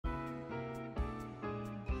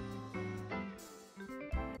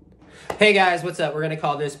Hey guys, what's up? We're gonna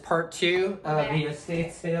call this part 2 of the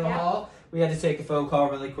estate sale haul. We had to take a phone call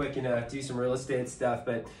really quick and do some real estate stuff,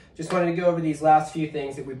 but just wanted to go over these last few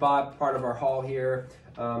things that we bought, part of our haul here.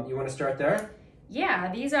 You want to start there?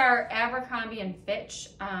 Yeah, these are Abercrombie and Fitch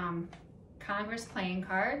Congress playing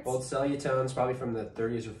cards. Old Cellutones, probably from the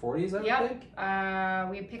 30s or 40s, I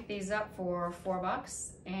think. We picked these up for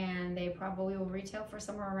 $4, and they probably will retail for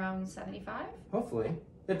somewhere around $75. Hopefully.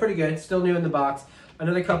 They're pretty good. Still new in the box.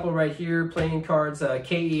 Another couple right here, playing cards,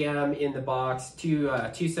 KEM in the box. Two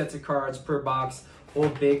sets of cards per box.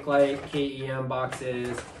 Old Bakelite KEM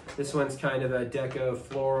boxes. This one's kind of a deco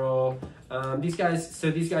floral. These guys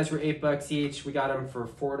were $8 each. We got them for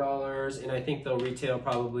 $4, and I think they'll retail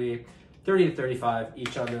probably $30 to $35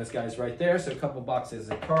 each on those guys right there. So a couple boxes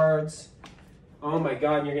of cards. Oh my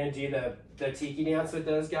God, you're gonna do the tiki dance with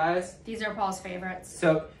those guys? These are Paul's favorites.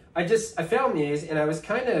 So I found these and I was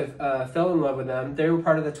kind of fell in love with them. They were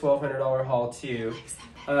part of the $1,200 haul too.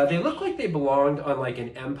 They look like they belonged on like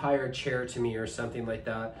an Empire chair to me or something like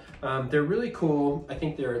that. They're really cool. I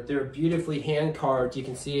think they're beautifully hand carved. You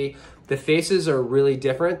can see the faces are really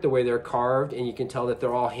different the way they're carved, and you can tell that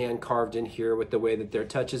they're all hand carved in here with the way that their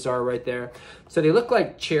touches are right there. So they look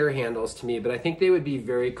like chair handles to me, but I think they would be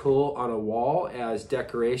very cool on a wall as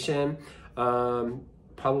decoration.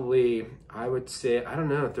 Probably, I would say, I don't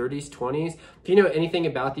know, 30s, 20s. If you know anything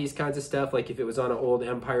about these kinds of stuff, like if it was on an old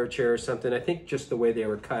Empire chair or something, I think just the way they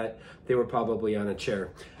were cut, they were probably on a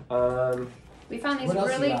chair. We found these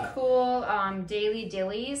really cool daily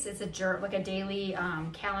dillies. It's like a daily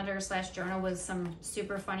calendar / journal with some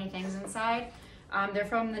super funny things inside. They're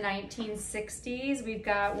from the 1960s. We've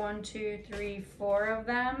got 1, 2, 3, 4 of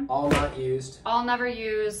them. All not used. All never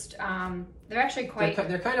used. They're actually quite...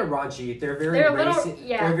 They're kind of raunchy. They're very racy.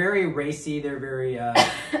 Yeah. They're very racy. They're very...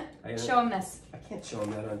 Show them this. I can't show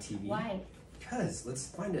them that on TV. Why? Because let's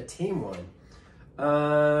find a tame one.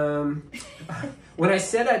 When I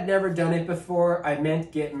said I'd never done it before, I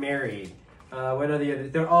meant get married. What are the other?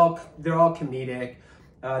 They're all comedic.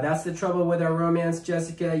 That's the trouble with our romance,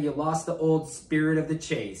 Jessica. You lost the old spirit of the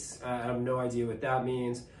chase. I have no idea what that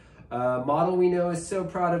means. Model we know is so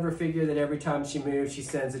proud of her figure that every time she moves, she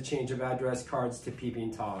sends a change of address cards to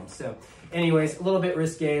Peeping Tom. So anyways, a little bit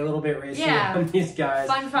risque, a little bit racy on these guys.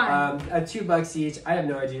 Fun. $2 each. I have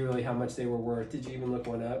no idea really how much they were worth. Did you even look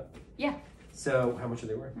one up? Yeah. So how much are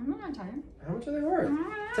they worth? I'm not gonna tell you. How much are they worth?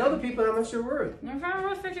 Tell the people how much they're worth. They're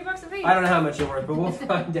worth $50 a piece. I don't know how much they're worth, but we'll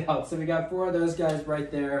find out. So we got 4 of those guys right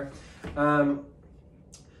there.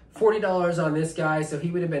 $40 on this guy, so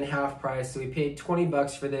he would have been half price. So we paid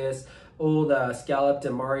 $20 for this old scalloped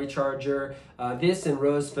Amari charger. This and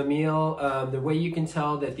Rose Famille. The way you can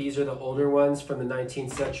tell that these are the older ones from the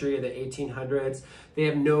 19th century or the 1800s, they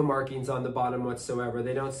have no markings on the bottom whatsoever.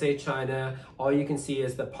 They don't say China. All you can see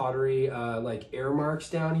is the pottery like air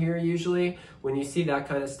marks down here usually. When you see that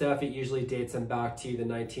kind of stuff, it usually dates them back to the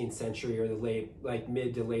 19th century or the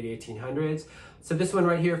mid to late 1800s. So this one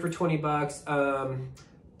right here for $20.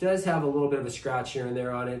 Does have a little bit of a scratch here and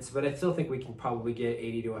there on it, but I still think we can probably get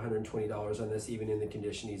 $80 to $120 on this, even in the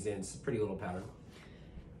condition he's in. It's a pretty little pattern.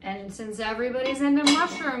 And since everybody's into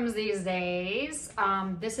mushrooms these days,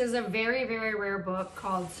 this is a very, very rare book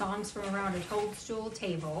called Songs from Around a Toadstool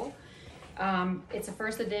Table. It's a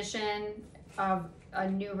first edition of a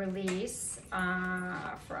new release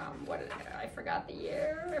from, I forgot the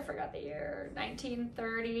year,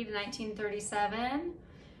 1930 to 1937.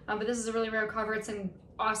 But this is a really rare cover. It's in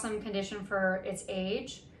awesome condition for its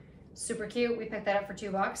age. Super cute. We picked that up for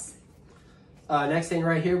 $2. Next thing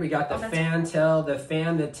right here, we got the Fantel, the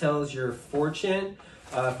fan that tells your fortune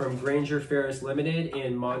from Granger Ferris Limited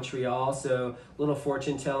in Montreal. So little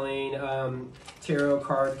fortune telling, tarot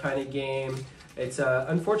card kind of game. It's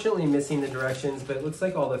unfortunately missing the directions, but it looks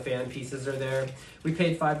like all the fan pieces are there. We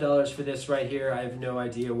paid $5 for this right here. I have no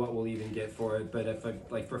idea what we'll even get for it, but if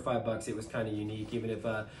for $5, it was kind of unique. Even if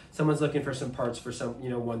someone's looking for some parts for some,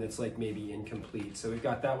 one that's like maybe incomplete. So we've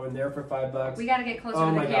got that one there for $5. We got to get closer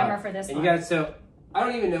to the camera for this one. So I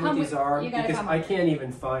don't even know what these are because I can't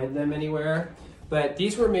even find them anywhere. But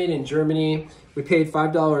these were made in Germany. We paid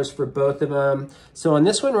 $5 for both of them. So on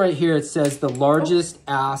this one right here, it says the largest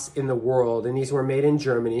ass in the world. And these were made in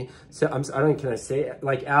Germany. So can I say it?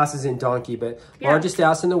 Like ass is in donkey, but largest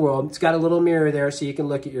ass in the world. It's got a little mirror there so you can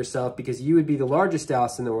look at yourself because you would be the largest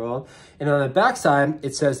ass in the world. And on the back side,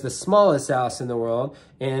 it says the smallest ass in the world.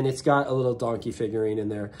 And it's got a little donkey figurine in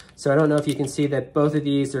there. So I don't know if you can see that both of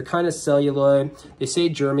these, they're kind of celluloid. They say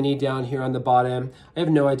Germany down here on the bottom. I have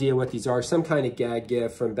no idea what these are. Some kind of gag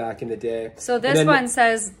gift from back in the day. So this one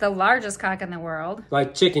says the largest cock in the world.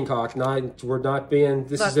 Like chicken cock. We're not being.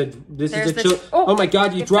 This Look, is a. Oh my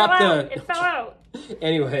God! You dropped the. It fell out.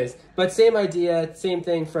 Anyways, but same idea, same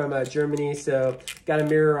thing from Germany. So got a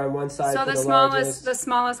mirror on one side. So for the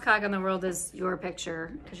smallest cock in the world is your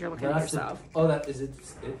picture because you're looking at yourself. That is it.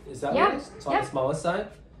 Is that what it is? It's on the smallest side.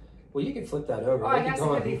 Well, you can flip that over. I guess it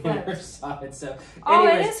could be flipped. Other side. So,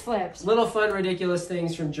 anyways, it is flipped. Little fun, ridiculous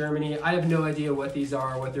things from Germany. I have no idea what these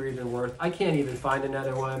are, what they're even worth. I can't even find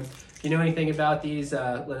another one. If you know anything about these,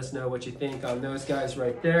 let us know what you think on those guys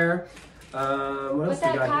right there. What else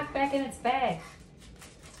Put that cock back in its bag.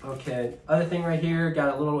 Okay, other thing right here,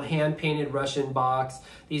 got a little hand-painted Russian box.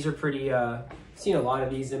 These are pretty, seen a lot of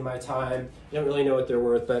these in my time. You don't really know what they're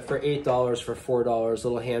worth, but for $8, for $4,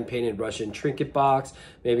 little hand-painted Russian trinket box,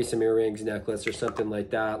 maybe some earrings, necklace, or something like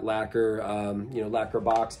that. Lacquer, lacquer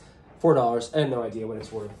box, $4. I have no idea what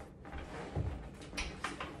it's worth.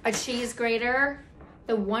 A cheese grater,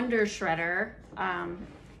 the Wonder Shredder.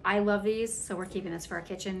 I love these, so we're keeping this for our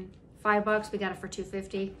kitchen. $5, we got it for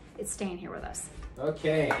 $2.50. It's staying here with us.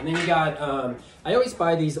 Okay, and then you got, I always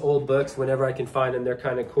buy these old books whenever I can find them. They're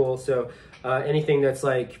kind of cool. So anything that's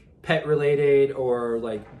like pet related or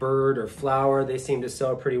like bird or flower, they seem to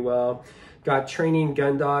sell pretty well. Got Training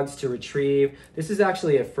Gun Dogs to Retrieve. This is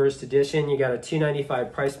actually a first edition. You got a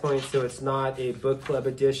 $2.95 price point, so it's not a book club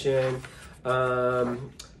edition.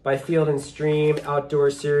 By Field and Stream, Outdoor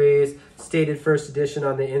Series, stated first edition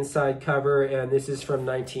on the inside cover, and this is from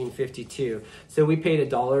 1952. So we paid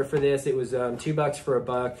 $1 for this. It was $2 for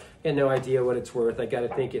 $1. I had no idea what it's worth. I got to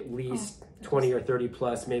think at least 20 or 30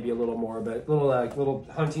 plus, maybe a little more, but little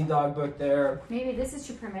hunting dog book there. Maybe this is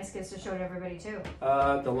too promiscuous to show to everybody too.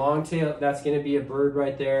 The long tail, that's going to be a bird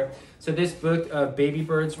right there. So this book, Baby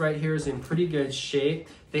Birds right here, is in pretty good shape.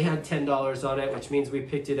 They had $10 on it, which means we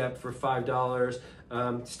picked it up for $5.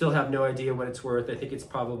 Still have no idea what it's worth. I think it's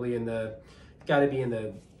probably got to be in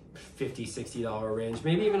the $50, $60 range,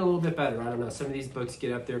 maybe even a little bit better. I don't know. Some of these books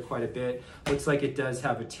get up there quite a bit. Looks like it does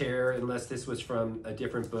have a tear, unless this was from a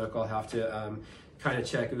different book. I'll have to kind of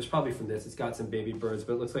check. It was probably from this. It's got some baby birds,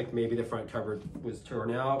 but it looks like maybe the front cover was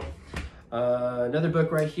torn out. Another book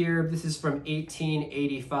right here. This is from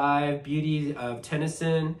 1885, Beauty of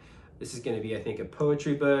Tennyson. This is going to be, I think, a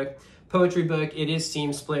poetry book. It is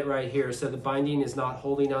seam split right here, so the binding is not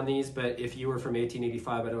holding on these, but if you were from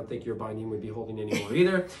 1885, I don't think your binding would be holding anymore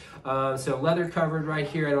either. So leather covered right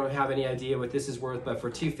here. I don't have any idea what this is worth, but for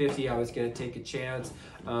 $2.50, I was going to take a chance.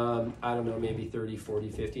 I don't know, maybe 30, 40,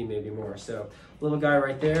 50, maybe more. So little guy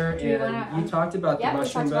right there. And you talked about the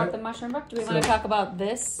mushroom book. Yeah, we talked about the mushroom book. Do we want to talk about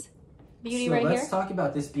this beauty right here? Let's talk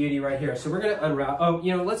about this beauty right here. So we're going to unwrap. Oh,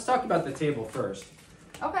 let's talk about the table first.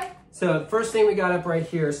 Okay. So the first thing we got up right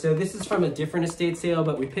here, so this is from a different estate sale,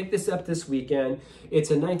 but we picked this up this weekend.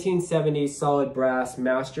 It's a 1970s solid brass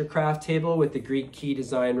Mastercraft table with the Greek key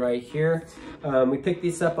design right here. We picked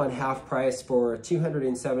these up on half price for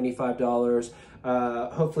 $275.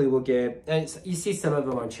 Hopefully we'll get, and you see some of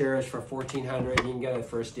them on Cherish for $1,400. You can get a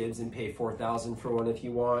first dibs and pay $4,000 for one if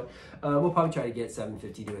you want. We'll probably try to get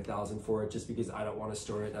 $750 to $1,000 for it, just because I don't want to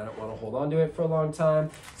store it and I don't want to hold on to it for a long time.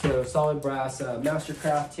 So solid brass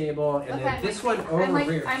Mastercraft table, and then this one over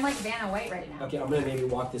here. I'm like Vanna White right now. Okay, I'm gonna maybe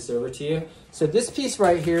walk this over to you. So this piece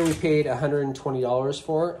right here, we paid $120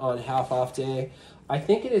 for on half off day. I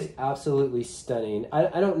think it is absolutely stunning.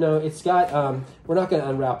 I don't know, it's got, we're not gonna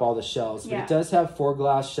unwrap all the shelves, but it does have 4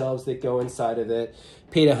 glass shelves that go inside of it.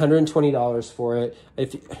 Paid $120 for it.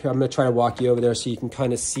 I'm gonna try to walk you over there so you can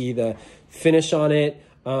kind of see the finish on it.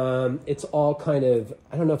 It's all kind of,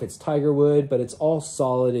 I don't know if it's tiger wood, but it's all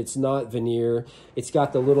solid. It's not veneer. It's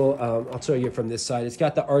got the little, I'll show you from this side. It's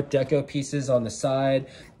got the Art Deco pieces on the side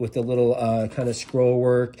with the little kind of scroll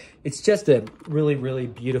work. It's just a really, really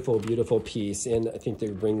beautiful, beautiful piece. And I think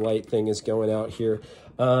the ring light thing is going out here.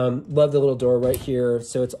 Love the little door right here.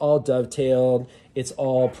 So it's all dovetailed. It's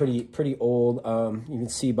all pretty old. You can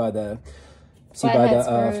see by the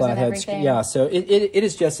flathead screw. Yeah, so it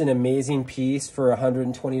is just an amazing piece for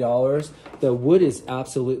 $120. The wood is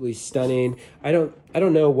absolutely stunning. I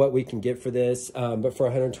don't know what we can get for this, but for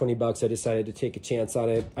 $120, I decided to take a chance on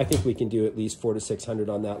it. I think we can do at least $400 to $600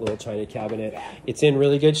 on that little china cabinet. It's in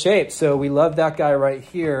really good shape, so we love that guy right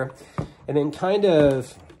here. And then kind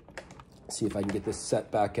of see if I can get this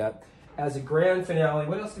set back up. As a grand finale,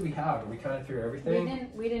 what else do we have? Are we kind of through everything?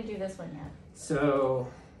 We didn't do this one yet. So.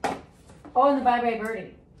 Oh, and the Bye Bye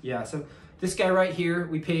Birdie. Yeah, so this guy right here,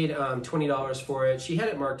 we paid $20 for it. She had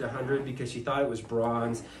it marked 100 because she thought it was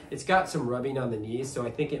bronze. It's got some rubbing on the knees, so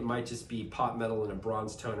I think it might just be pot metal in a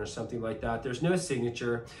bronze tone or something like that. There's no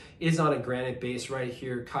signature. It is on a granite base right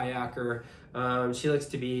here, kayaker. She looks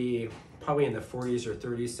to be probably in the 40s or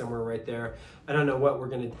 30s, somewhere right there. I don't know what we're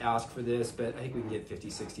going to ask for this, but I think we can get 50,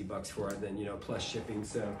 60 bucks for it, and then, you know, plus shipping.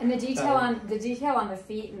 So and the detail on the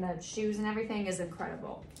feet and the shoes and everything is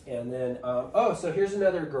incredible. And then, oh, so here's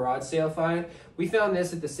another garage sale find. We found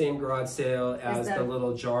this at the same garage sale as the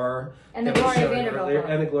little jar. And the Gloria Vanderbilt book.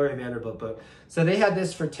 And the Gloria Vanderbilt book. So they had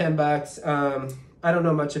this for 10 bucks. I don't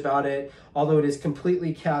know much about it, although it is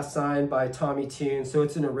completely cast signed by Tommy Tune. So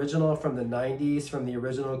it's an original from the 90s, from the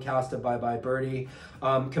original cast of Bye Bye Birdie.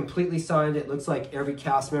 Completely signed. It looks like every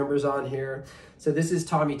cast member's on here. So this is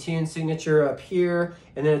Tommy Tune's signature up here.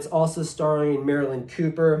 And then it's also starring Marilyn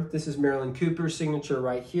Cooper. This is Marilyn Cooper's signature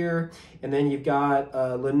right here. And then you've got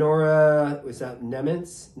Lenora, was that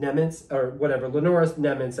Nemitz, or whatever, Lenora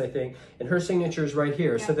Nemitz, I think. And her signature is right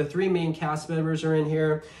here. Yeah. So the 3 main cast members are in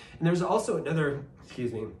here. And there's also another,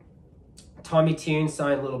 Tommy Tune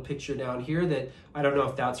signed little picture down here that I don't know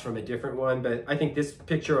if that's from a different one, but I think this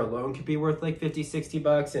picture alone could be worth like 50, 60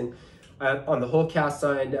 bucks. And on the whole cast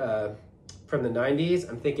signed from the 90s,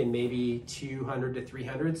 I'm thinking maybe 200 to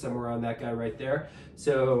 300, somewhere on that guy right there.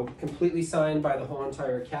 So completely signed by the whole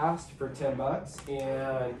entire cast for 10 bucks.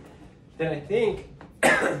 And then I think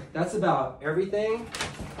that's about everything.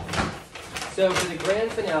 So for the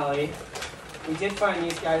grand finale, we did find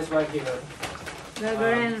these guys right here. The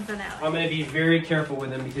grand finale. I'm going to be very careful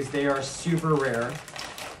with them because they are super rare.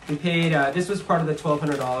 We paid, this was part of the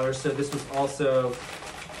 $1,200, so this was also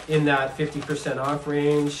in that 50% off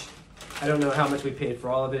range. I don't know how much we paid for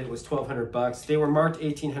all of it. It was 1,200 bucks. They were marked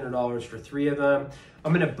 $1,800 for 3 of them.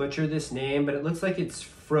 I'm going to butcher this name, but it looks like it's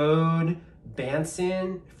Frode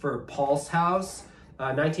Banson for Paul's House.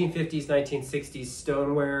 1950s, 1960s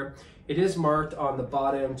stoneware. It is marked on the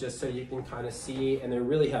bottom just so you can kind of see, and they're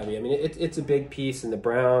really heavy. I mean, it's a big piece in the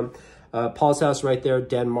brown. Paul's House right there,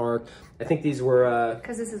 Denmark. I think these were...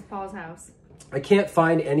 Because this is Paul's House. I can't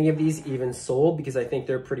find any of these even sold because I think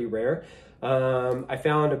they're pretty rare. I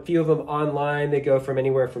found a few of them online. They go from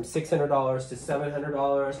anywhere from $600 to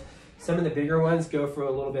 $700. Some of the bigger ones go for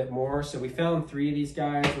a little bit more. So we found 3 of these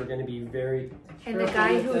guys. We're going to be very And the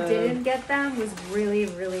guy who didn't get them was really,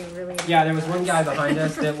 really, really Yeah, there was one guy behind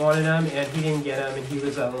us that wanted them, and he didn't get them, and he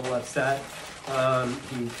was a little upset.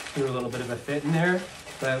 He threw a little bit of a fit in there.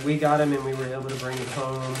 But we got them, and we were able to bring it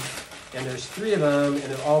home. And there's 3 of them, and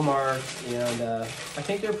they're all marked, and I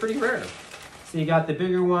think they're pretty rare. So you got the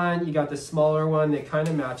bigger one, you got the smaller one that kind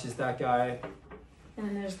of matches that guy. And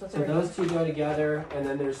then there's the So those 2 go together, and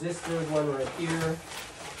then there's this 3rd one right here.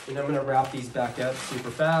 And I'm gonna wrap these back up super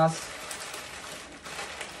fast.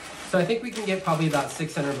 So I think we can get probably about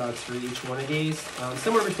 600 bucks for each one of these.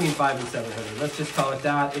 Somewhere between 500 and 700, let's just call it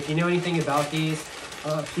that. If you know anything about these,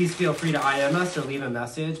 please feel free to IM us or leave a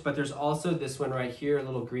message. But there's also this one right here, a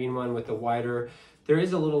little green one with the wider. There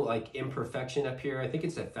is a little like imperfection up here. I think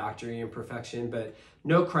it's a factory imperfection, but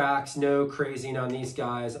no cracks, no crazing on these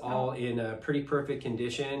guys, all in a pretty perfect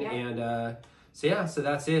condition. Yeah. And so yeah, so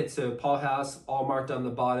that's it. So Paul House, all marked on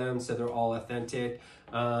the bottom, so they're all authentic.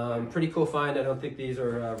 Pretty cool find. I don't think these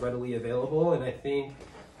are readily available, and I think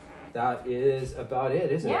that is about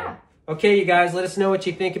it, isn't it? Yeah. Okay, you guys, let us know what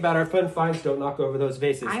you think about our fun finds. Don't knock over those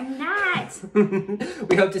vases. I'm not.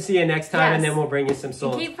 We hope to see you next time, and then we'll bring you some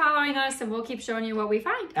sold. Keep following us, and we'll keep showing you what we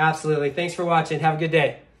find. Absolutely. Thanks for watching. Have a good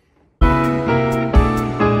day.